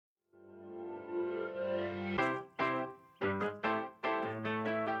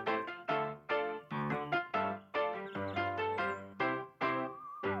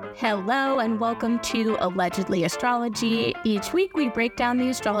Hello and welcome to Allegedly Astrology. Each week we break down the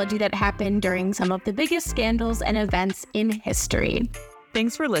astrology that happened during some of the biggest scandals and events in history.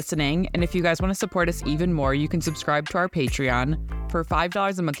 Thanks for listening, and if you guys want to support us even more, you can subscribe to our Patreon. For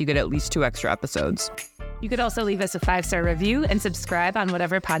 $5 a month, you get at least 2 extra episodes. You could also leave us a 5-star review and subscribe on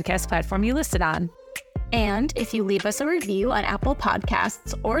whatever podcast platform you listen on. And if you leave us a review on Apple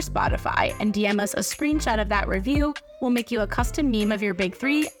Podcasts or Spotify and DM us a screenshot of that review, we'll make you a custom meme of your big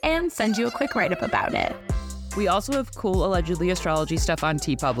three and send you a quick write-up about it. We also have cool Allegedly Astrology stuff on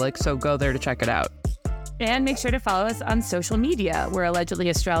TeePublic, so go there to check it out. And make sure to follow us on social media. We're Allegedly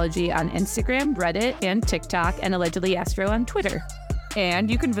Astrology on Instagram, Reddit, and TikTok, and Allegedly Astro on Twitter.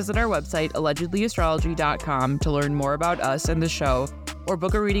 And you can visit our website, allegedlyastrology.com, to learn more about us and the show, or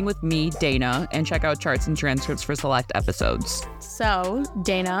book a reading with me, Dana, and check out charts and transcripts for select episodes. So,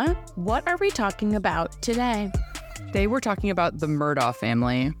 Dana, what are we talking about today? Today we're talking about the Murdaugh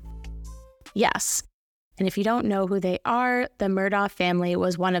family. Yes. And if you don't know who they are, the Murdaugh family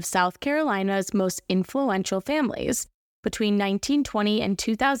was one of South Carolina's most influential families. Between 1920 and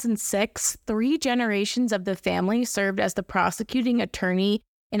 2006, 3 generations of the family served as the prosecuting attorney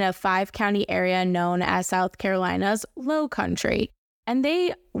in a 5-county area known as South Carolina's Low Country. And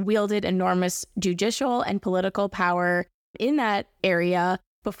they wielded enormous judicial and political power in that area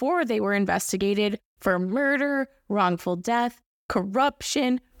before they were investigated for murder, wrongful death,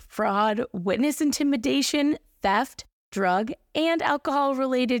 corruption, fraud, witness intimidation, theft, drug, and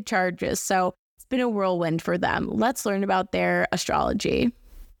alcohol-related charges. So it's been a whirlwind for them. Let's learn about their astrology.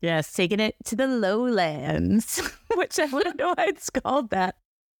 Yes, taking it to the lowlands, which I don't know why it's called that.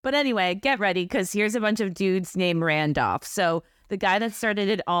 But anyway, get ready, because here's a bunch of dudes named Randolph. So the guy that started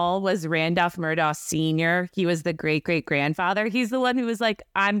it all was Randolph Murdaugh Sr. He was the great-great-grandfather. He's the one who was like,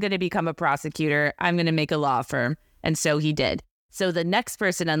 I'm going to become a prosecutor. I'm going to make a law firm. And so he did. So the next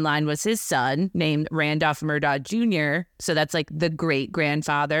person in line was his son, named Randolph Murdaugh Jr. So that's like the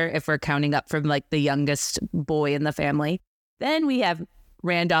great-grandfather, if we're counting up from like the youngest boy in the family. Then we have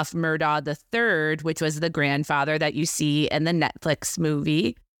Randolph Murdaugh III, which was the grandfather that you see in the Netflix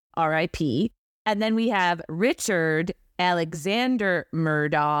movie, R.I.P. And then we have Richard Alexander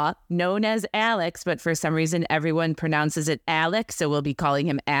Murdaugh, known as Alex, but for some reason everyone pronounces it Alec, so we'll be calling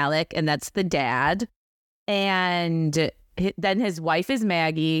him Alec, and that's the dad. And then his wife is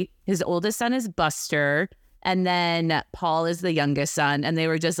Maggie, his oldest son is Buster, and then Paul is the youngest son, and they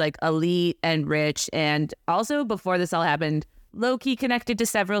were just like elite and rich, and also before this all happened, low-key connected to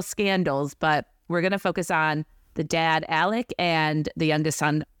several scandals, but we're going to focus on the dad, Alec, and the youngest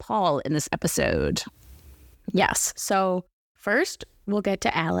son, Paul, in this episode. Yes. So first, we'll get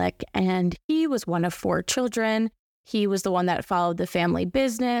to Alec, and he was one of 4 children. He was the one that followed the family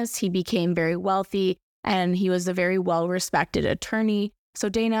business. He became very wealthy, and he was a very well-respected attorney. So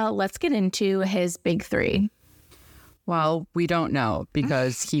Dana, let's get into his big 3. Well, we don't know,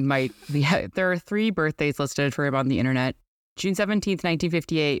 because he might be... There are 3 birthdays listed for him on the internet. June 17th,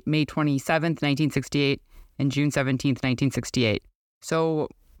 1958, May 27th, 1968, and June 17th, 1968. So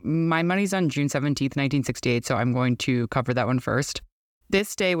my money's on June 17th, 1968, so I'm going to cover that one first.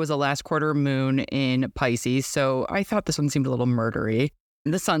 This day was a last quarter moon in Pisces, so I thought this one seemed a little murdery.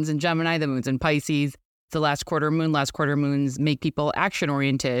 The sun's in Gemini, the moon's in Pisces. It's a last quarter moon. Last quarter moons make people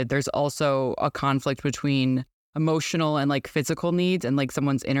action-oriented. There's also a conflict between emotional and like physical needs and like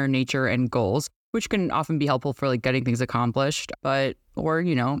someone's inner nature and goals, which can often be helpful for like getting things accomplished, or,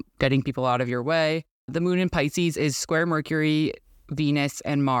 you know, getting people out of your way. The moon in Pisces is square Mercury, Venus,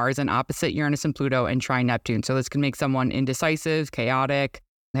 and Mars, and opposite Uranus and Pluto, and trine Neptune. So this can make someone indecisive, chaotic,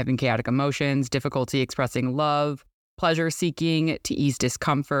 having chaotic emotions, difficulty expressing love, pleasure-seeking to ease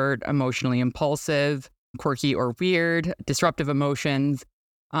discomfort, emotionally impulsive, quirky or weird, disruptive emotions,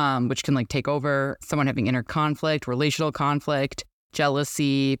 which can like take over, someone having inner conflict, relational conflict,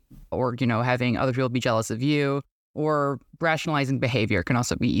 jealousy, or, you know, having other people be jealous of you, or rationalizing behavior can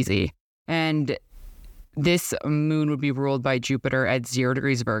also be easy. And this moon would be ruled by Jupiter at 0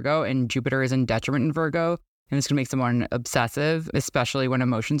 degrees Virgo, and Jupiter is in detriment in Virgo. And this can make someone obsessive, especially when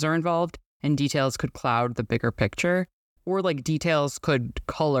emotions are involved, and details could cloud the bigger picture, or like details could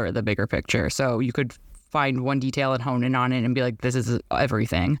color the bigger picture. So you could find one detail and hone in on it and be like, this is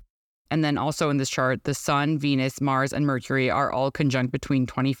everything. And then also in this chart, the Sun, Venus, Mars, and Mercury are all conjunct between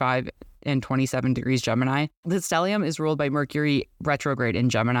 25 and 27 degrees Gemini. The stellium is ruled by Mercury retrograde in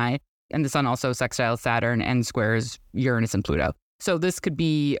Gemini, and the Sun also sextiles Saturn and squares Uranus and Pluto. So this could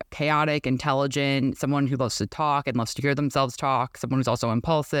be chaotic, intelligent, someone who loves to talk and loves to hear themselves talk, someone who's also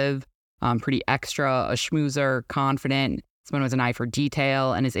impulsive, pretty extra, a schmoozer, confident, someone who has an eye for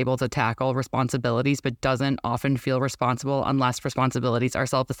detail and is able to tackle responsibilities, but doesn't often feel responsible unless responsibilities are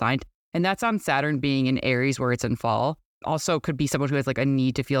self-assigned. And that's on Saturn being in Aries where it's in fall. Also could be someone who has like a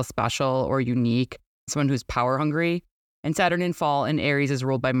need to feel special or unique, someone who's power hungry. And Saturn in fall in Aries is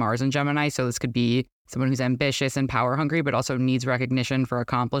ruled by Mars and Gemini. So this could be someone who's ambitious and power hungry, but also needs recognition for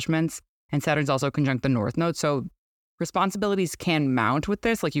accomplishments. And Saturn's also conjunct the North Node. So responsibilities can mount with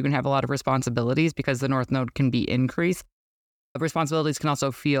this. Like you can have a lot of responsibilities because the North Node can be increased. Responsibilities can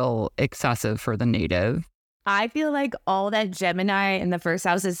also feel excessive for the native. I feel like all that Gemini in the first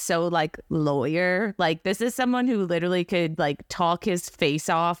house is so like lawyer. Like this is someone who literally could like talk his face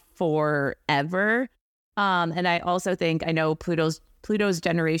off forever. And I also think, I know Pluto's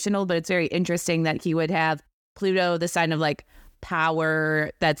generational, but it's very interesting that he would have Pluto, the sign of like power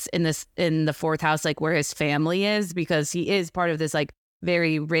that's in the fourth house, like where his family is, because he is part of this like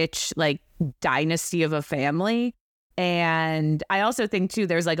very rich like dynasty of a family. And I also think too,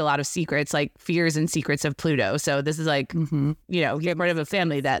 there's like a lot of secrets, like fears and secrets of Pluto. So this is like, you know, you're part of a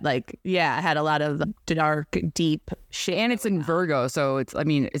family that like, had a lot of dark, deep shit. And it's in Virgo. So it's, I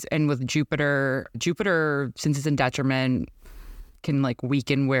mean, and with Jupiter, since it's in detriment, can like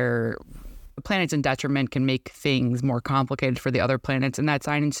weaken where the planets in detriment can make things more complicated for the other planets in that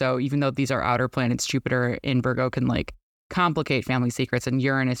sign. And so even though these are outer planets, Jupiter in Virgo can like complicate family secrets, and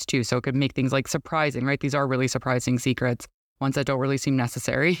Uranus too. So it could make things like surprising, right? These are really surprising secrets, ones that don't really seem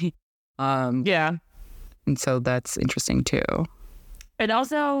necessary. And so that's interesting too. And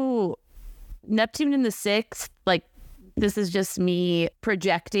also Neptune in the sixth, like this is just me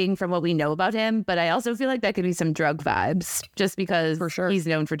projecting from what we know about him, but I also feel like that could be some drug vibes just because for sure he's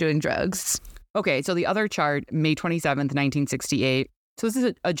known for doing drugs. Okay, so the other chart, May 27th, 1968. So this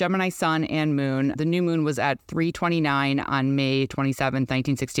is a Gemini sun and moon. The new moon was at 3:29 on May 27th,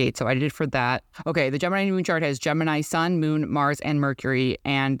 1968. So I did it for that. Okay, the Gemini new moon chart has Gemini sun, moon, Mars, and Mercury.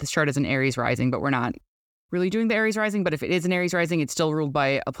 And this chart is an Aries rising, but we're not really doing the Aries rising. But if it is an Aries rising, it's still ruled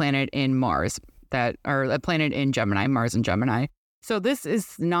by a planet in Mars, or a planet in Gemini, Mars and Gemini. So this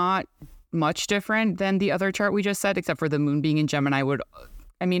is not much different than the other chart we just said, except for the moon being in Gemini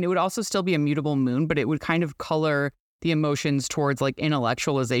it would also still be a mutable moon, but it would kind of color the emotions towards like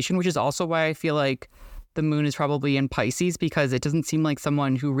intellectualization, which is also why I feel like the moon is probably in Pisces, because it doesn't seem like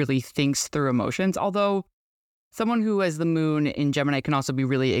someone who really thinks through emotions. Although someone who has the moon in Gemini can also be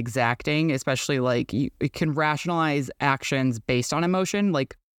really exacting, especially like it can rationalize actions based on emotion.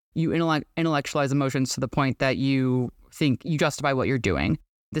 Like you intellectualize emotions to the point that you think you justify what you're doing.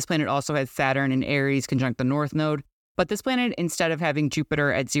 This planet also has Saturn in Aries conjunct the North Node. But this planet, instead of having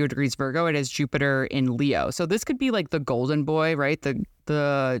Jupiter at 0 degrees Virgo, it has Jupiter in Leo. So this could be like the golden boy, right?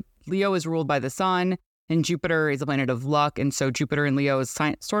 The Leo is ruled by the sun, and Jupiter is a planet of luck. And so Jupiter in Leo is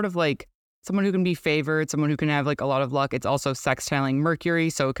sort of like someone who can be favored, someone who can have like a lot of luck. It's also sextiling Mercury.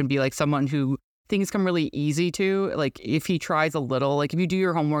 So it can be like someone who things come really easy to. Like if he tries a little, like if you do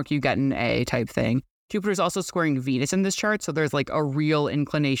your homework, you get an A type thing. Jupiter's also squaring Venus in this chart, so there's like a real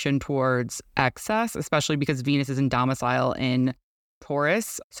inclination towards excess, especially because Venus is in domicile in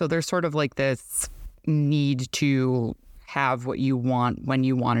Taurus. So there's sort of like this need to have what you want when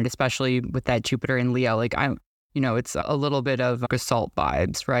you want it, especially with that Jupiter in Leo. Like it's a little bit of assault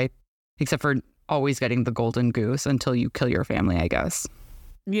vibes, right? Except for always getting the golden goose until you kill your family, I guess.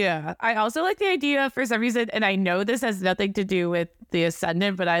 Yeah. I also like the idea for some reason, and I know this has nothing to do with the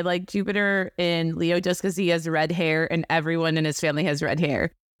ascendant, but I like Jupiter in Leo just because he has red hair and everyone in his family has red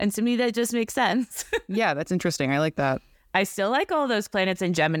hair. And to me, that just makes sense. Yeah, that's interesting. I like that. I still like all those planets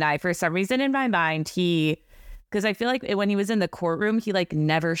in Gemini. For some reason in my mind, because I feel like when he was in the courtroom, he like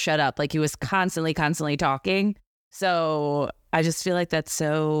never shut up. Like he was constantly talking. So I just feel like that's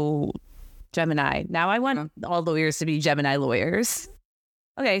so Gemini. Now I want all lawyers to be Gemini lawyers.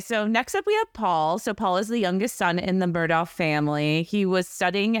 Okay, so next up we have Paul. So Paul is the youngest son in the Murdaugh family. He was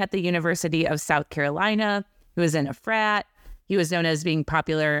studying at the University of South Carolina. He was in a frat. He was known as being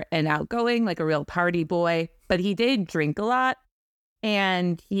popular and outgoing, like a real party boy, but he did drink a lot.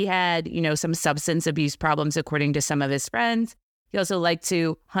 And he had, some substance abuse problems, according to some of his friends. He also liked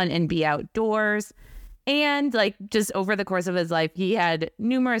to hunt and be outdoors. And like just over the course of his life, he had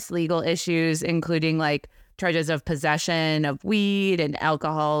numerous legal issues, including like charges of possession of weed and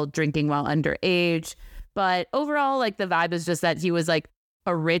alcohol, drinking while underage. But overall, like the vibe is just that he was like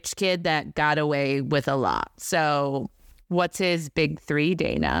a rich kid that got away with a lot. So what's his big three,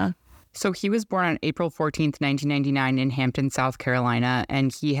 Dana? So he was born on April 14th, 1999 in Hampton, South Carolina,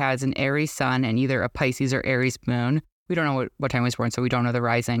 and he has an Aries sun and either a Pisces or Aries moon. We don't know what time he was born, so we don't know the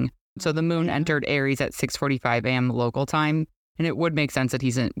rising. So the moon entered Aries at 6:45 a.m. local time, And it would make sense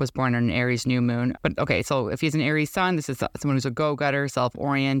that was born on an Aries new moon. But okay, so if he's an Aries sun, this is someone who's a go-getter,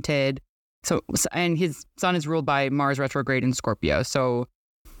 self-oriented. And his sun is ruled by Mars retrograde in Scorpio. So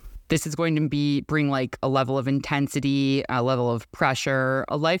this is going to bring like a level of intensity, a level of pressure,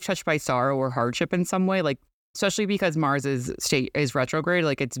 a life touched by sorrow or hardship in some way. Like, especially because Mars is retrograde,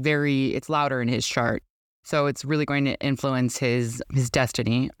 like it's louder in his chart. So it's really going to influence his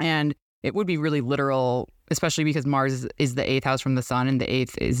destiny. And it would be really literal, especially because Mars is the 8th house from the sun, and the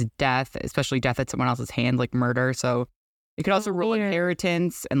 8th is death, especially death at someone else's hand, like murder. So it could also rule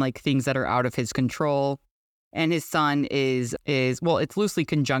inheritance and like things that are out of his control. And his sun is well, it's loosely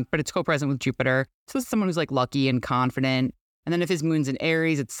conjunct, but it's co-present with Jupiter. So it's someone who's like lucky and confident. And then if his moon's in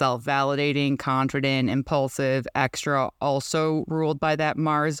Aries, it's self-validating, confident, impulsive, extra, also ruled by that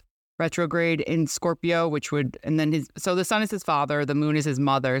Mars retrograde in Scorpio, so the sun is his father, the moon is his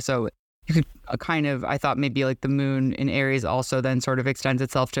mother. So you could I thought maybe like the moon in Aries also then sort of extends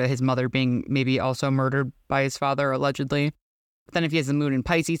itself to his mother being maybe also murdered by his father, allegedly. But then if he has a moon in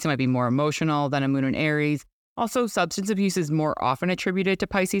Pisces, it might be more emotional than a moon in Aries. Also, substance abuse is more often attributed to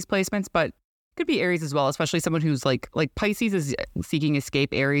Pisces placements, but it could be Aries as well, especially someone who's like Pisces is seeking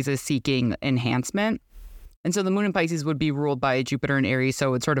escape, Aries is seeking enhancement. And so the moon in Pisces would be ruled by Jupiter in Aries, so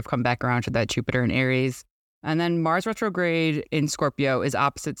it would sort of come back around to that Jupiter in Aries. And then Mars retrograde in Scorpio is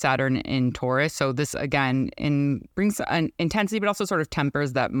opposite Saturn in Taurus. So this, again, brings an intensity, but also sort of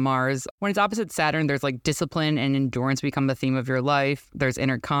tempers that Mars. When it's opposite Saturn, there's like discipline and endurance become the theme of your life. There's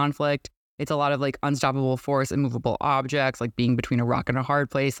inner conflict. It's a lot of like unstoppable force, immovable objects, like being between a rock and a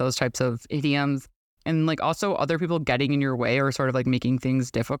hard place, those types of idioms. And like also other people getting in your way or sort of like making things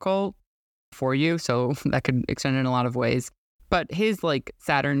difficult for you. So that could extend in a lot of ways. But his like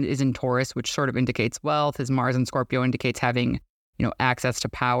Saturn is in Taurus, which sort of indicates wealth. His Mars in Scorpio indicates having, access to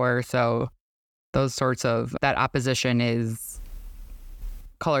power. So that opposition is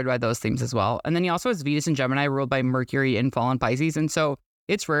colored by those themes as well. And then he also has Venus in Gemini ruled by Mercury in Fall in Pisces. And so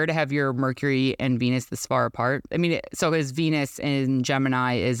it's rare to have your Mercury and Venus this far apart. I mean, so his Venus in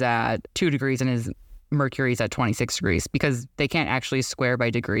Gemini is at 2 degrees and his Mercury is at 26 degrees because they can't actually square by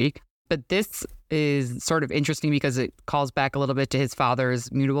degree. But this is sort of interesting because it calls back a little bit to his father's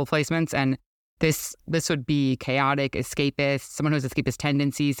mutable placements. And this would be chaotic, escapist, someone who has escapist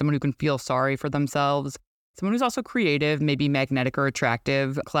tendencies, someone who can feel sorry for themselves, someone who's also creative, maybe magnetic or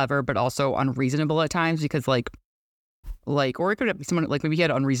attractive, clever, but also unreasonable at times because or it could be someone like maybe he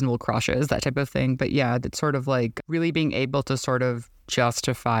had unreasonable crushes, that type of thing. But yeah, it's sort of like really being able to sort of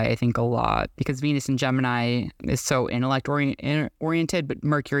justify, I think, a lot because Venus in Gemini is so intellect oriented, but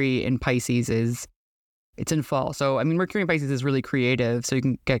Mercury in Pisces it's in fall. So, I mean, Mercury in Pisces is really creative. So you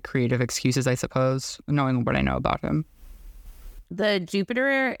can get creative excuses, I suppose, knowing what I know about him. The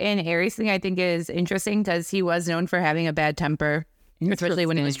Jupiter in Aries thing I think is interesting because he was known for having a bad temper, especially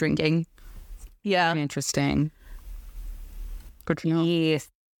when he was drinking. Yeah. Interesting. Good to know. Yes.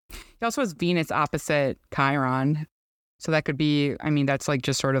 He also has Venus opposite Chiron. So that could be, I mean, that's like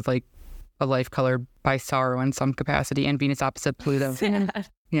just sort of like a life colored by sorrow in some capacity, and Venus opposite Pluto. Sad.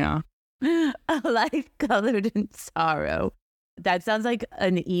 Yeah. A life colored in sorrow. That sounds like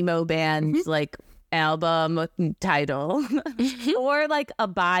an emo band's like album title. Or like a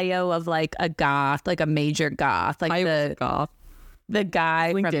bio of like a goth, like a major goth. Like the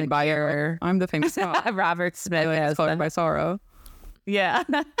guy LinkedIn from the bio. I'm the famous goth. Robert Smith. It's colored by sorrow. Yeah.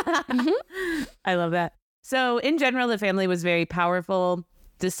 I love that. So in general, the family was very powerful,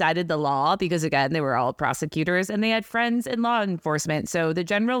 decided the law because, again, they were all prosecutors and they had friends in law enforcement. So the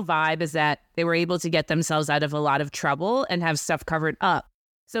general vibe is that they were able to get themselves out of a lot of trouble and have stuff covered up.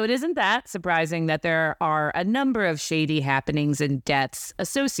 So it isn't that surprising that there are a number of shady happenings and deaths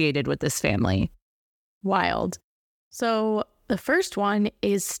associated with this family. Wild. So the first one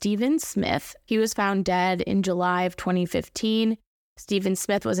is Stephen Smith. He was found dead in July of 2015. Stephen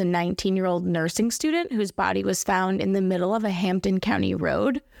Smith was a 19-year-old nursing student whose body was found in the middle of a Hampton County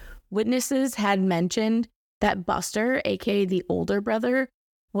road. Witnesses had mentioned that Buster, aka the older brother,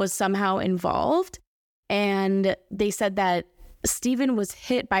 was somehow involved. And they said that Stephen was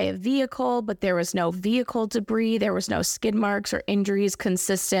hit by a vehicle, but there was no vehicle debris. There was no skid marks or injuries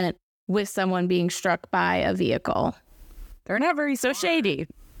consistent with someone being struck by a vehicle. They're not very so shady.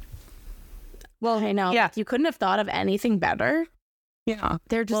 Well, I know. Yeah. You couldn't have thought of anything better. Yeah.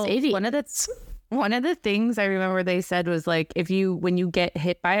 They're just idiots. One of the things I remember they said was like, when you get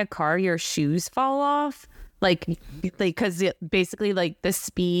hit by a car, your shoes fall off. Like, because basically like the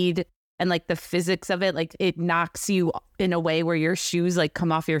speed and like the physics of it, like it knocks you in a way where your shoes like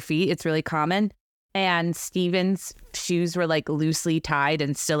come off your feet. It's really common. And Steven's shoes were like loosely tied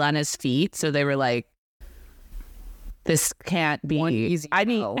and still on his feet. So they were like this can't be. One easy I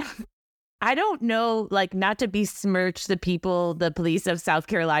mean, no. I don't know, like, not to besmirch the police of South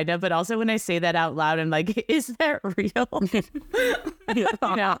Carolina, but also when I say that out loud, I'm like, is that real?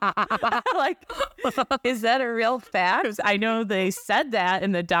 Like, is that a real fact? I know they said that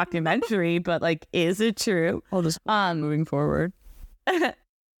in the documentary, but like, is it true? I'll just moving forward.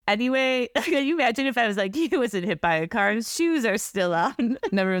 Anyway, can you imagine if I was like, he wasn't hit by a car, his shoes are still on?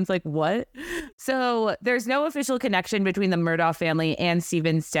 And everyone's like, what? So there's no official connection between the Murdaugh family and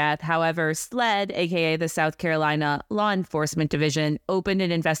Stephen's death. However, SLED, aka the South Carolina Law Enforcement Division, opened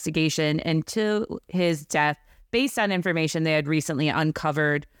an investigation into his death based on information they had recently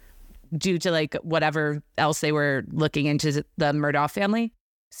uncovered due to like whatever else they were looking into the Murdaugh family.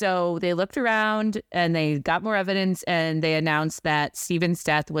 So they looked around and they got more evidence and they announced that Stephen's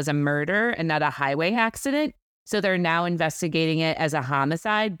death was a murder and not a highway accident. So they're now investigating it as a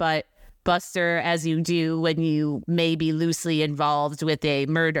homicide. But Buster, as you do when you may be loosely involved with a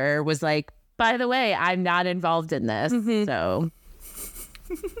murder, was like, by the way, I'm not involved in this. So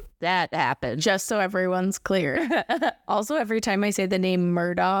that happened. Just so everyone's clear. Also, every time I say the name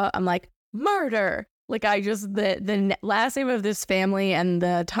Murdaugh, I'm like, murder. Like, I just, the last name of this family and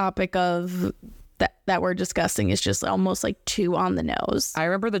the topic of that we're discussing is just almost like too on the nose. I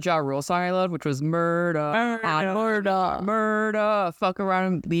remember the Ja Rule song I loved, which was Murdaugh. Murdaugh. Fuck around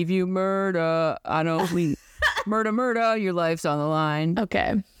and leave you Murdaugh. I don't leave. Murdaugh, your life's on the line.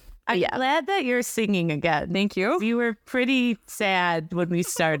 Okay. I'm glad that you're singing again. Thank you. You were pretty sad when we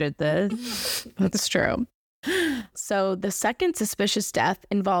started this. That's true. So the second suspicious death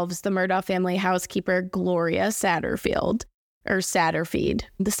involves the Murdaugh family housekeeper Gloria Satterfield.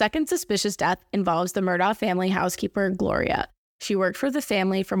 The second suspicious death involves the Murdaugh family housekeeper Gloria. She worked for the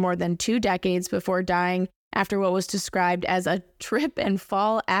family for more than 2 decades before dying after what was described as a trip and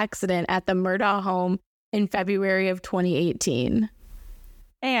fall accident at the Murdaugh home in February of 2018.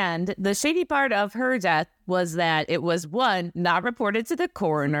 And the shady part of her death was that it was, one, not reported to the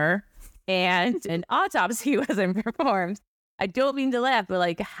coroner, and an autopsy wasn't performed. I don't mean to laugh, but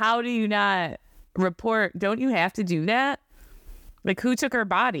like, how do you not report? Don't you have to do that? Like, who took her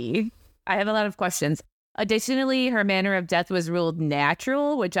body? I have a lot of questions. Additionally, her manner of death was ruled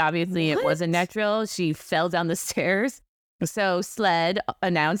natural, which obviously it wasn't natural. She fell down the stairs. So SLED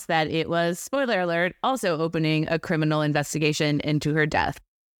announced that it was, spoiler alert, also opening a criminal investigation into her death.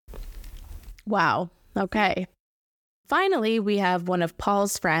 Wow. Okay. Finally, we have one of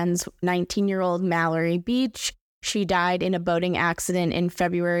Paul's friends, 19-year-old Mallory Beach. She died in a boating accident in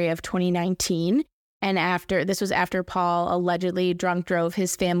February of 2019. And this was after Paul allegedly drunk drove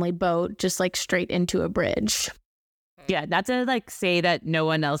his family boat just like straight into a bridge. Yeah, not to like say that no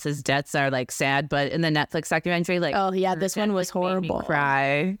one else's deaths are like sad, but in the Netflix documentary, like, oh yeah, this one was horrible. Made me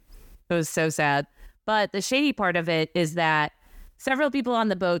cry. It was so sad. But the shady part of it is that several people on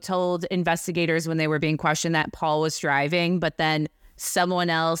the boat told investigators when they were being questioned that Paul was driving, but then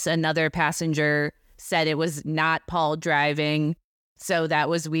someone else, another passenger, said it was not Paul driving. So that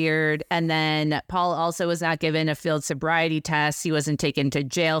was weird. And then Paul also was not given a field sobriety test. He wasn't taken to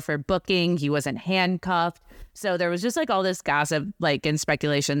jail for booking. He wasn't handcuffed. So there was just like all this gossip, like, and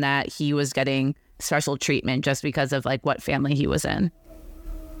speculation that he was getting special treatment just because of like what family he was in.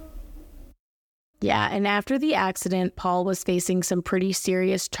 Yeah, and after the accident, Paul was facing some pretty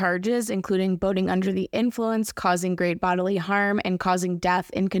serious charges, including boating under the influence, causing great bodily harm, and causing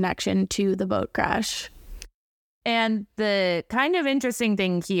death in connection to the boat crash. And the kind of interesting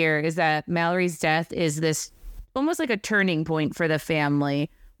thing here is that Mallory's death is this almost like a turning point for the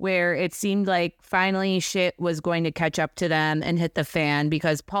family, where it seemed like finally shit was going to catch up to them and hit the fan,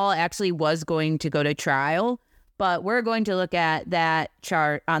 because Paul actually was going to go to trial. But we're going to look at that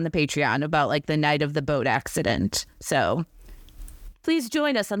chart on the Patreon about like the night of the boat accident. So please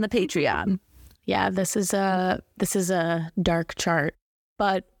join us on the Patreon. Yeah, this is a dark chart.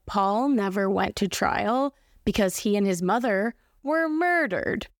 But Paul never went to trial because he and his mother were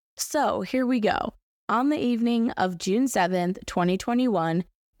murdered. So here we go. On the evening of June 7th, 2021,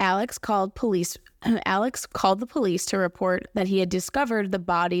 Alex called the police to report that he had discovered the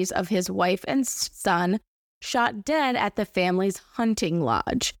bodies of his wife and son shot dead at the family's hunting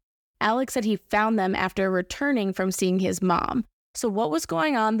lodge. Alex said he found them after returning from seeing his mom. So what was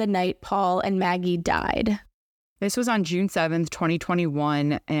going on the night Paul and Maggie died? This was on June 7th,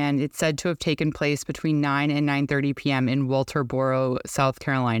 2021, and it's said to have taken place between 9 and 9:30 p.m. in Walterboro, South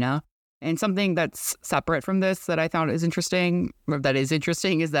Carolina. And something that's separate from this that I found is interesting,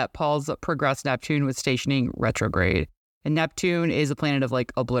 is that Paul's progressed Neptune was stationing retrograde. And Neptune is a planet of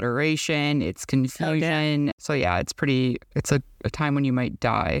like obliteration, it's confusion. Okay. So yeah, it's a time when you might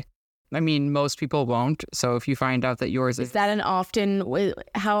die. I mean, most people won't. So if you find out that yours Is that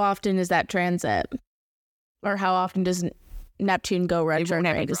how often is that transit? Or how often does Neptune go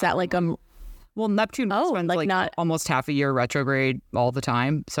retrograde? Is that like Well, Neptune spends like not almost half a year retrograde all the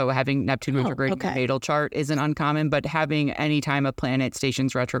time. So having Neptune retrograde in your natal chart isn't uncommon, but having any time a planet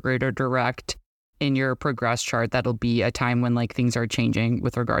stations retrograde or direct in your progress chart, that'll be a time when like things are changing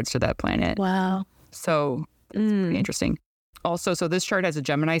with regards to that planet. Wow. So it's pretty interesting. Also, so this chart has a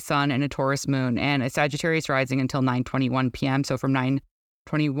Gemini sun and a Taurus moon and a Sagittarius rising until 9:21 p.m. So from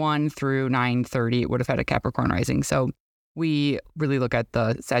 9:21 through 9:30, it would have had a Capricorn rising. So we really look at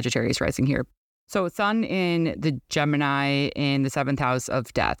the Sagittarius rising here. So sun in the Gemini in the 7th house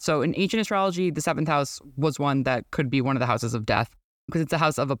of death. So in ancient astrology, the 7th house was one that could be one of the houses of death because it's a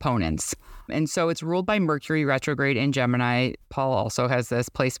house of opponents. And so it's ruled by Mercury retrograde in Gemini. Paul also has this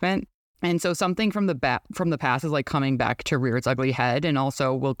placement. And so something from the past is like coming back to rear its ugly head and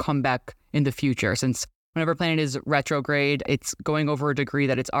also will come back in the future. Since whenever a planet is retrograde, it's going over a degree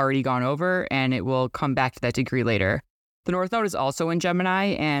that it's already gone over and it will come back to that degree later. The North Node is also in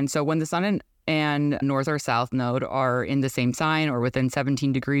Gemini. And so when the Sun and North or South Node are in the same sign or within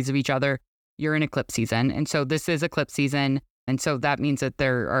 17 degrees of each other, you're in eclipse season. And so this is eclipse season. And so that means that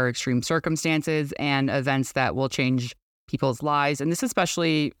there are extreme circumstances and events that will change people's lives. And this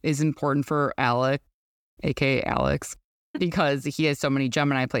especially is important for Alec, aka Alex, because he has so many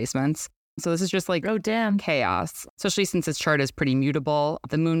Gemini placements. So this is just like chaos, especially since this chart is pretty mutable.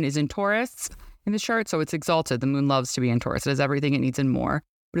 The moon is in Taurus in this chart, so it's exalted. The moon loves to be in Taurus. It has everything it needs and more.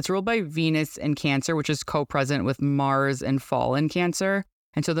 But it's ruled by Venus in Cancer, which is co-present with Mars and fall in Cancer.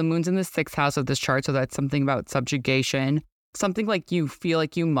 And so the moon's in the 6th house of this chart. So that's something about subjugation, something like you feel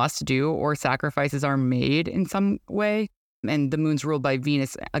like you must do or sacrifices are made in some way. And the moon's ruled by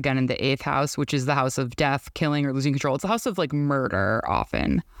Venus, again, in the 8th house, which is the house of death, killing, or losing control. It's a house of like murder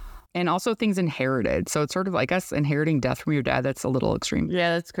often. And also things inherited. So it's sort of, I guess, inheriting death from your dad. That's a little extreme.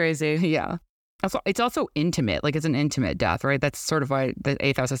 Yeah, that's crazy. Yeah. It's also intimate. Like it's an intimate death, right? That's sort of why the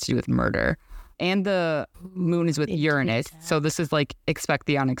 8th house has to do with murder. And the moon is with Uranus. So this is like expect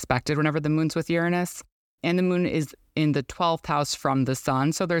the unexpected whenever the moon's with Uranus. And the moon is in the 12th house from the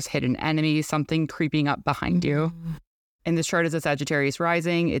sun. So there's hidden enemies, something creeping up behind you. And this chart is a Sagittarius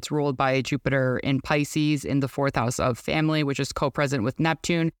rising. It's ruled by Jupiter in Pisces in the 4th house of family, which is co-present with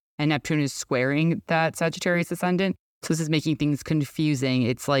Neptune. And Neptune is squaring that Sagittarius ascendant. So this is making things confusing.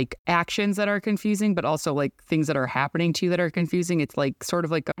 It's like actions that are confusing, but also like things that are happening to you that are confusing. It's like sort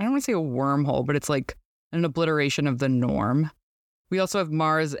of like, I don't want to say a wormhole, but it's like an obliteration of the norm. We also have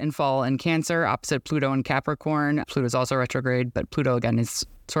Mars in fall in Cancer, opposite Pluto in Capricorn. Pluto is also retrograde, but Pluto, again, is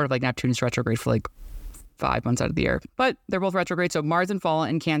sort of like Neptune's retrograde for like 5 months out of the year. But they're both retrograde. So Mars in fall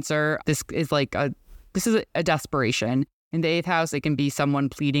in Cancer, this is a desperation. In the 8th house, it can be someone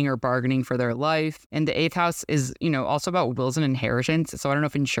pleading or bargaining for their life. And the 8th house is, also about wills and inheritance. So I don't know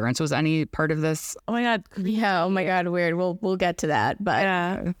if insurance was any part of this. Oh my God. Yeah. Oh my God. Weird. We'll get to that.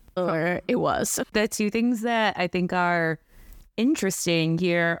 But or it was. The two things that I think are interesting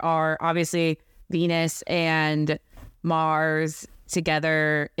here are obviously Venus and Mars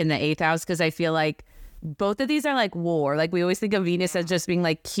together in the 8th house, because I feel like both of these are like war. Like we always think of Venus as just being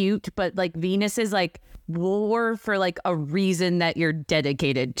like cute, but like Venus is like war for like a reason that you're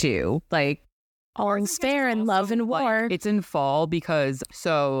dedicated to. Like all is fair in love and war. It's in fall because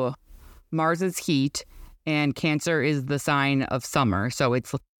Mars is heat and Cancer is the sign of summer. So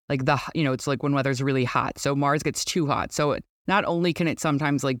it's like it's like when weather's really hot. So Mars gets too hot. So not only can it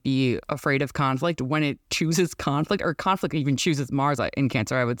sometimes like be afraid of conflict when it chooses conflict, or conflict even chooses Mars in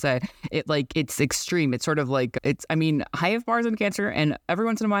Cancer, I would say. It's extreme. It's sort of like, I have Mars in Cancer and every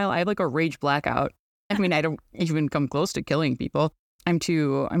once in a while I have like a rage blackout. I don't even come close to killing people. I'm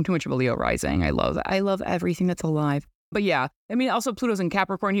too much of a Leo rising. I love everything that's alive. But yeah, also Pluto's in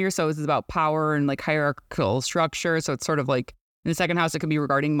Capricorn here. So this is about power and like hierarchical structure. So it's sort of like in the 2nd house, it could be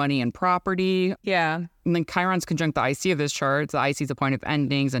regarding money and property. Yeah. And then Chiron's conjunct the IC of this chart. The IC is a point of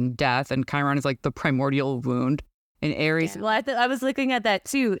endings and death. And Chiron is like the primordial wound. In Aries. Yeah. Well, I was looking at that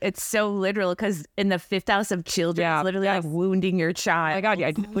too. It's so literal because in the 5th house of children, it's literally like wounding your child. Oh my God, yeah.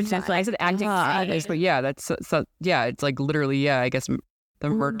 Which is like, I said acting. But yeah, that's it's like literally, I guess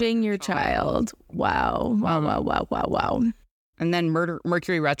the wounding your child. Wow. And then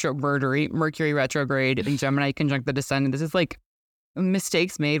Mercury retrograde in Gemini conjunct the descendant. This is like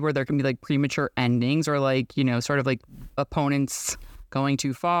mistakes made where there can be like premature endings or like, sort of like opponents going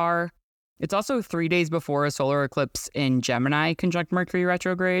too far. It's also 3 days before a solar eclipse in Gemini conjunct Mercury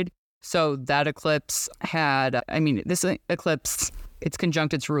retrograde. So that eclipse this eclipse, it's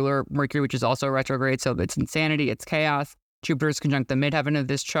conjunct its ruler, Mercury, which is also retrograde. So it's insanity, it's chaos. Jupiter's conjunct the midheaven of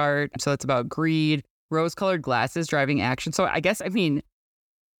this chart. So it's about greed, rose-colored glasses driving action. So I guess, I mean,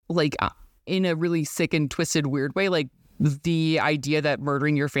 like in a really sick and twisted weird way, like the idea that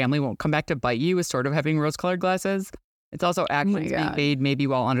murdering your family won't come back to bite you is sort of having rose-colored glasses. It's also actions being made maybe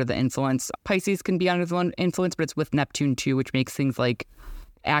while under the influence. Pisces can be under the influence, but it's with Neptune too, which makes things like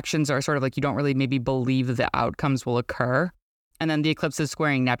actions are sort of like you don't really maybe believe the outcomes will occur. And then the eclipse is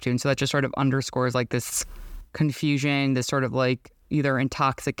squaring Neptune. So that just sort of underscores like this confusion, this sort of like either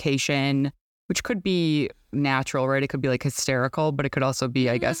intoxication, which could be natural, right? It could be like hysterical, but it could also be,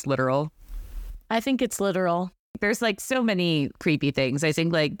 I guess, literal. I think it's literal. There's like so many creepy things. I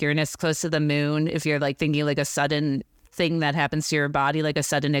think like Uranus close to the moon, if you're like thinking like a sudden thing that happens to your body, like a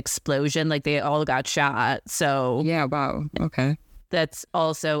sudden explosion, like they all got shot. So yeah, wow. Okay. That's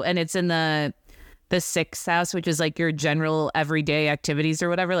also, and it's in the sixth house, which is like your general everyday activities or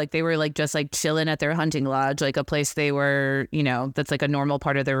whatever. Like they were like just like chilling at their hunting lodge, like a place they were, you know, that's like a normal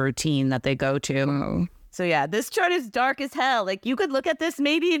part of their routine that they go to. Oh. So yeah, this chart is dark as hell. Like you could look at this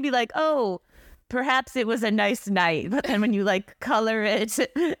maybe and be like, oh, perhaps it was a nice night, but then when you like color it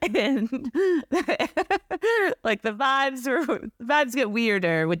and like the vibes get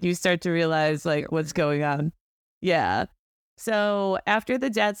weirder when you start to realize like what's going on. Yeah. So after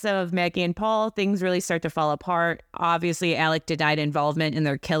the deaths of Maggie and Paul, things really start to fall apart. Obviously, Alec denied involvement in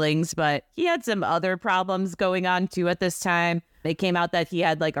their killings, but he had some other problems going on too at this time. It came out that he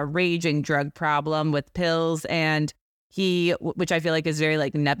had like a raging drug problem with pills, and which I feel like is very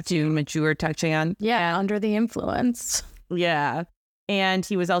like Neptune, which you were touching on. Yeah, under the influence. Yeah. And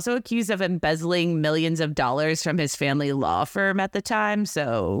he was also accused of embezzling millions of dollars from his family law firm at the time.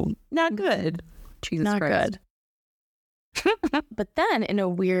 So not good. Jesus Not Christ. good. But then, in a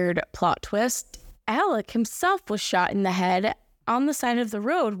weird plot twist, Alec himself was shot in the head on the side of the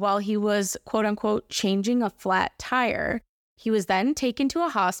road while he was, quote unquote, changing a flat tire. He was then taken to a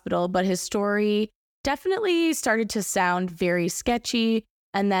hospital, but his story definitely started to sound very sketchy.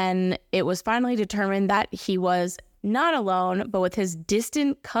 And then it was finally determined that he was not alone, but with his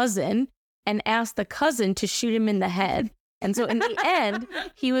distant cousin, and asked the cousin to shoot him in the head. And so in the end,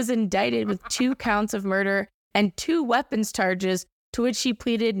 he was indicted with 2 counts of murder and 2 weapons charges, to which he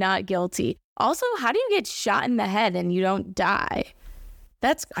pleaded not guilty. Also, how do you get shot in the head and you don't die?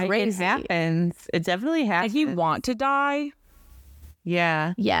 That's crazy. It happens. It definitely happens. Did he want to die?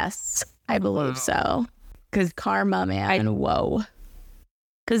 Yeah. Yes, I believe so. Because karma, man. Whoa.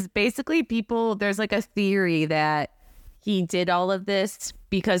 Because basically there's like a theory that he did all of this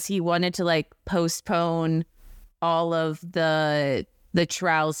because he wanted to like postpone all of the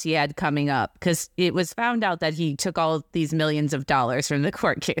trials he had coming up, because it was found out that he took all these millions of dollars from the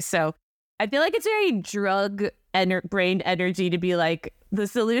court case. So I feel like it's very drug brain energy to be like, the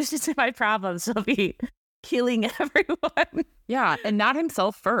solution to my problems will be killing everyone. Yeah, and not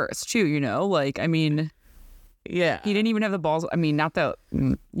himself first, too, you know? Like, I mean, yeah. He didn't even have the balls. I mean, not that,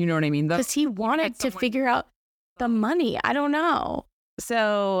 you know what I mean? Because he wanted to figure out the money. I don't know.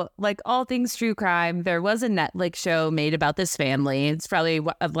 So, like all things true crime, there was a Netflix show made about this family. It's probably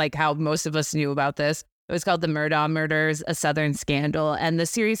like how most of us knew about this. It was called The Murdaugh Murders, A Southern Scandal. And the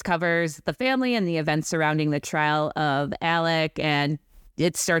series covers the family and the events surrounding the trial of Alec. And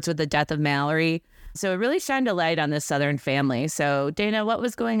it starts with the death of Mallory. So it really shined a light on this Southern family. So, Dana, what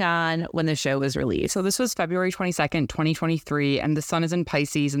was going on when the show was released? So this was February 22nd, 2023, and the sun is in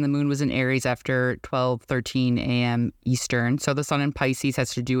Pisces and the moon was in Aries after 12:13 a.m. Eastern. So the sun in Pisces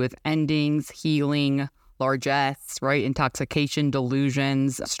has to do with endings, healing, largesse, right? Intoxication,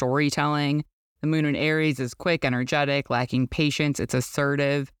 delusions, storytelling. The moon in Aries is quick, energetic, lacking patience. It's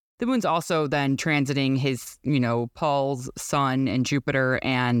assertive. The moon's also then transiting his, Paul's sun and Jupiter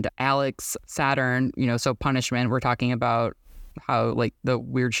and Alec's Saturn, so punishment. We're talking about how, like, the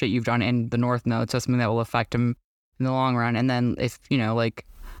weird shit you've done in the North Node, so something that will affect him in the long run. And then if,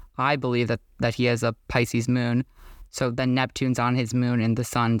 I believe that he has a Pisces moon, so then Neptune's on his moon and the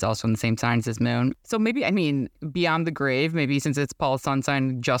sun's also in the same sign as his moon. So maybe, beyond the grave, maybe since it's Paul's sun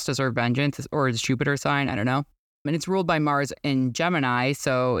sign, justice or vengeance, or his Jupiter sign, I don't know. And it's ruled by Mars in Gemini,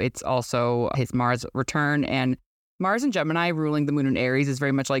 so it's also his Mars return. And Mars in Gemini ruling the moon in Aries is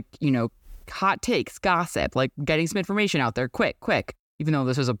very much like, hot takes, gossip, like getting some information out there quick. Even though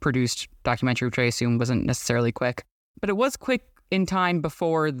this was a produced documentary, which I assume wasn't necessarily quick. But it was quick in time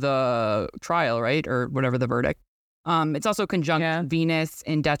before the trial, right? Or whatever the verdict. It's also conjunct Venus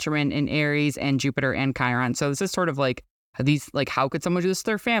in detriment in Aries and Jupiter and Chiron. So this is sort of like, how could someone do this to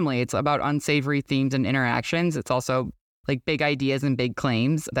their family? It's about unsavory themes and interactions. It's also like big ideas and big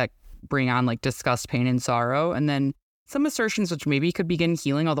claims that bring on like disgust, pain, and sorrow. And then some assertions which maybe could begin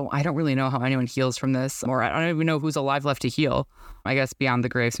healing, although I don't really know how anyone heals from this, or I don't even know who's alive left to heal. I guess beyond the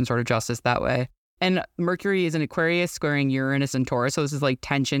grave, some sort of justice that way. And Mercury is in Aquarius, squaring Uranus and Taurus. So this is like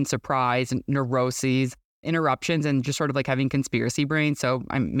tension, surprise, neuroses, interruptions, and just sort of like having conspiracy brain. So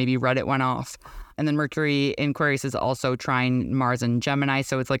maybe Reddit went off. And then Mercury in Aquarius is also trine Mars and Gemini.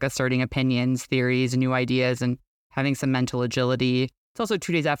 So it's like asserting opinions, theories, new ideas, and having some mental agility. It's also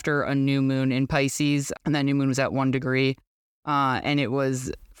 2 days after a new moon in Pisces. And that new moon was at 1 degree. And it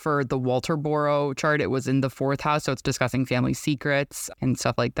was for the Walterboro chart. It was in the 4th house. So it's discussing family secrets and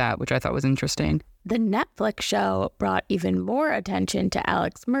stuff like that, which I thought was interesting. The Netflix show brought even more attention to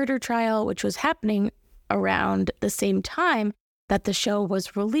Alec's murder trial, which was happening around the same time that the show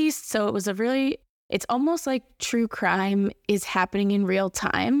was released. So it was it's almost like true crime is happening in real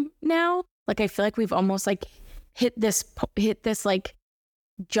time now. Like, I feel like we've almost like hit this like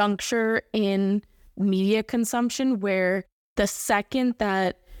juncture in media consumption where the second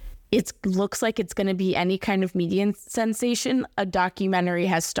that it looks like it's going to be any kind of media sensation, a documentary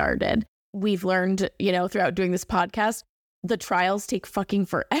has started. We've learned, throughout doing this podcast, the trials take fucking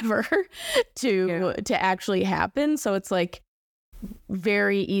forever to actually happen. So it's like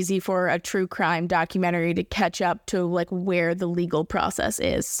very easy for a true crime documentary to catch up to like where the legal process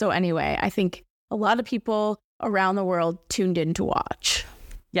is. So anyway, I think a lot of people around the world tuned in to watch.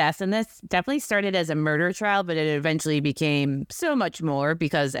 Yes, and this definitely started as a murder trial, but it eventually became so much more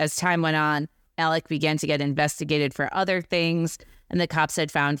because as time went on, Alec began to get investigated for other things, and the cops had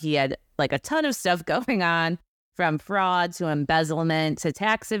found he had like a ton of stuff going on, from fraud to embezzlement to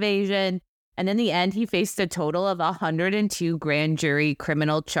tax evasion. And in the end, he faced a total of 102 grand jury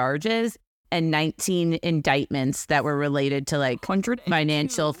criminal charges and 19 indictments that were related to like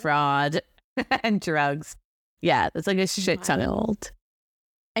financial fraud and drugs. Yeah, that's like a shit ton.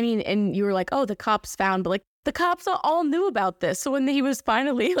 I mean, and you were like, oh, the cops found, but like the cops all knew about this. So when he was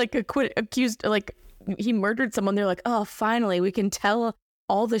finally like accused, like he murdered someone, they're like, oh, finally we can tell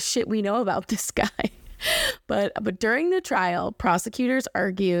all the shit we know about this guy. But during the trial, prosecutors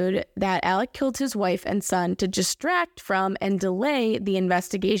argued that Alec killed his wife and son to distract from and delay the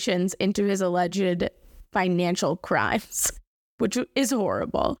investigations into his alleged financial crimes, which is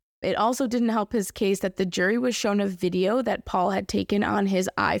horrible. It also didn't help his case that the jury was shown a video that Paul had taken on his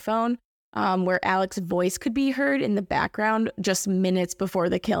iPhone, where Alec's voice could be heard in the background just minutes before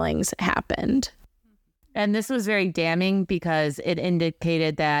the killings happened. And this was very damning because it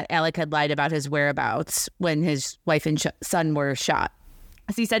indicated that Alec had lied about his whereabouts when his wife and son were shot.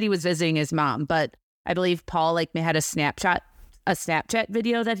 As he said, he was visiting his mom, but I believe Paul had a Snapchat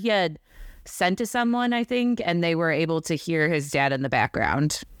video that he had sent to someone, I think, and they were able to hear his dad in the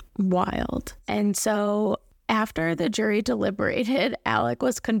background. Wild. And so after the jury deliberated, Alec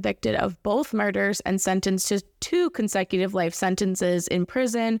was convicted of both murders and sentenced to 2 consecutive life sentences in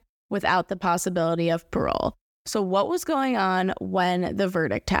prison without the possibility of parole. So what was going on when the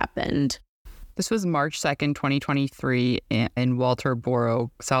verdict happened? This was March 2nd, 2023 in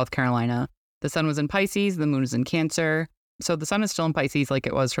Walterboro, South Carolina. The sun was in Pisces, the moon was in Cancer. So the sun is still in Pisces like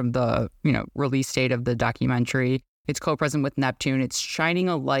it was from the, release date of the documentary. It's co-present with Neptune. It's shining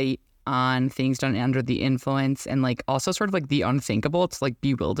a light on things done under the influence and like also sort of like the unthinkable. It's like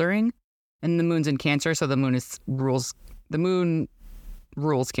bewildering. And the moon's in Cancer, so the moon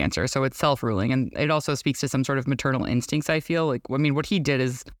rules Cancer, so it's self-ruling, and it also speaks to some sort of maternal instincts, I feel. Like, I mean, what he did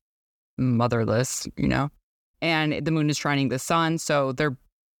is motherless, and the moon is trining the sun, so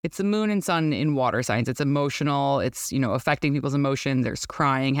it's the moon and sun in water signs. It's emotional, it's, affecting people's emotions, there's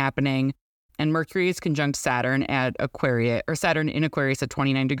crying happening, and Mercury is conjunct Saturn at Aquarius, or Saturn in Aquarius at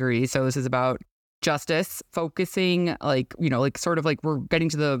 29 degrees, so this is about justice, focusing, sort of like we're getting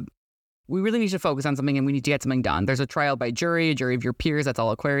to we really need to focus on something and we need to get something done. There's a trial by jury, a jury of your peers. That's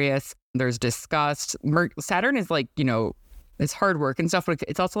all Aquarius. There's disgust. Saturn is like, it's hard work and stuff, but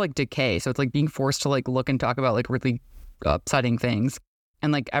it's also like decay. So it's like being forced to like look and talk about like really upsetting things.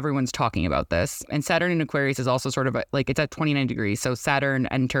 And like everyone's talking about this. And Saturn in Aquarius is also sort of like it's at 29 degrees. So Saturn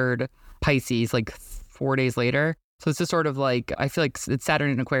entered Pisces like 4 days later. So it's just sort of like, I feel like it's Saturn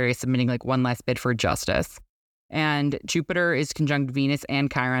in Aquarius submitting like one last bid for justice. And Jupiter is conjunct Venus and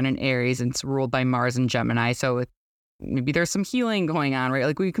Chiron in Aries, and it's ruled by Mars and Gemini. So maybe there's some healing going on, right?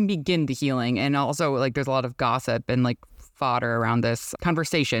 Like we can begin the healing. And also like there's a lot of gossip and like fodder around this,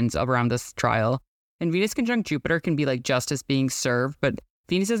 conversations around this trial. And Venus conjunct Jupiter can be like justice being served, but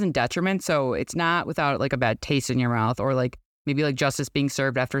Venus is in detriment. So it's not without like a bad taste in your mouth, or like maybe like justice being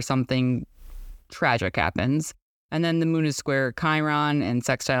served after something tragic happens. And then the moon is square Chiron and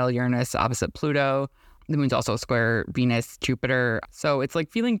sextile Uranus opposite Pluto. The moon's also square Venus, Jupiter. So it's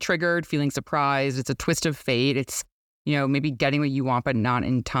like feeling triggered, feeling surprised. It's a twist of fate. It's maybe getting what you want, but not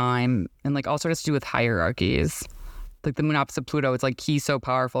in time. And like also has to do with hierarchies. Like the moon opposite Pluto, it's like he's so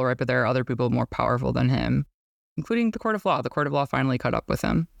powerful, right? But there are other people more powerful than him, including the court of law. The court of law finally caught up with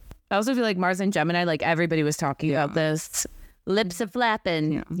him. I also feel like Mars and Gemini, like everybody was talking about this. Lips are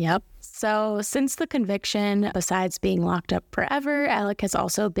flapping. Yeah. Yep. So since the conviction, besides being locked up forever, Alec has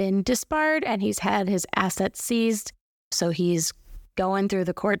also been disbarred and he's had his assets seized. So he's going through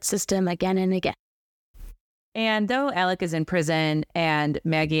the court system again and again. And though Alec is in prison and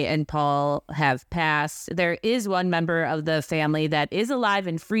Maggie and Paul have passed, there is one member of the family that is alive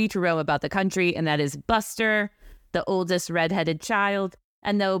and free to roam about the country, and that is Buster, the oldest redheaded child.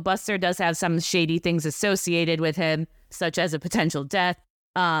 And though Buster does have some shady things associated with him, such as a potential death,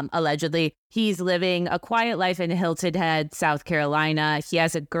 allegedly, he's living a quiet life in Hilton Head, South Carolina. He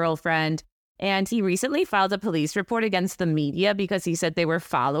has a girlfriend, and he recently filed a police report against the media because he said they were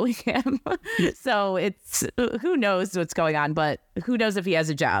following him. So it's, who knows what's going on, but who knows if he has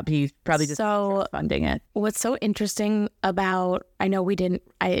a job. He's probably just funding it. What's so interesting about, I know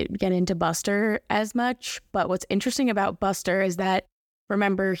I get into Buster as much, but what's interesting about Buster is that,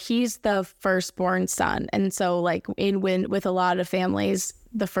 remember, he's the firstborn son. And so like with a lot of families,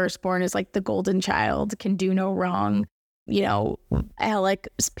 the firstborn is like the golden child, can do no wrong. Alec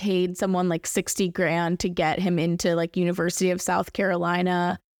paid someone like $60,000 to get him into like University of South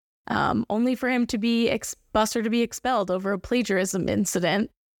Carolina, only for him to be Buster to be expelled over a plagiarism incident.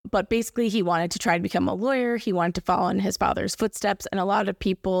 But basically he wanted to try to become a lawyer. He wanted to follow in his father's footsteps. And a lot of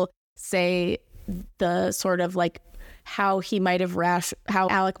people say the sort of like how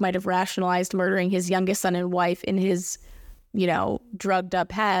Alec might have rationalized murdering his youngest son and wife in his, drugged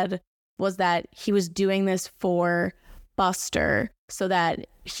up head was that he was doing this for Buster so that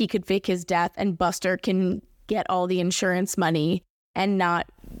he could fake his death and Buster can get all the insurance money and not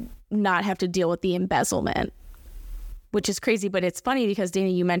have to deal with the embezzlement, which is crazy. But it's funny because, Dana,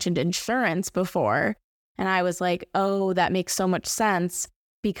 you mentioned insurance before, and I was like, oh, that makes so much sense.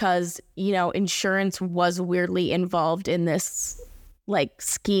 Because, insurance was weirdly involved in this, like,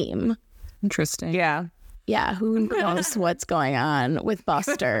 scheme. Interesting. Yeah. Yeah, who knows what's going on with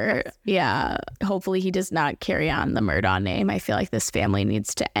Buster. Yeah, hopefully he does not carry on the Murdaugh name. I feel like this family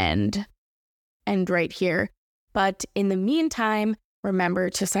needs to end right here. But in the meantime,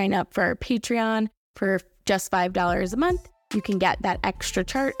 remember to sign up for our Patreon for just $5 a month. You can get that extra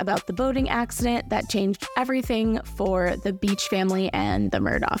chart about the boating accident that changed everything for the Beach family and the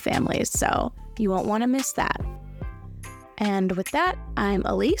Murdaugh families. So you won't want to miss that. And with that, I'm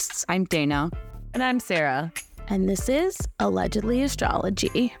Elise. I'm Dana. And I'm Sarah. And this is Allegedly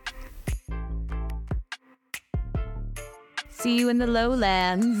Astrology. See you in the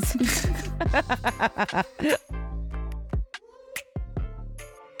lowlands.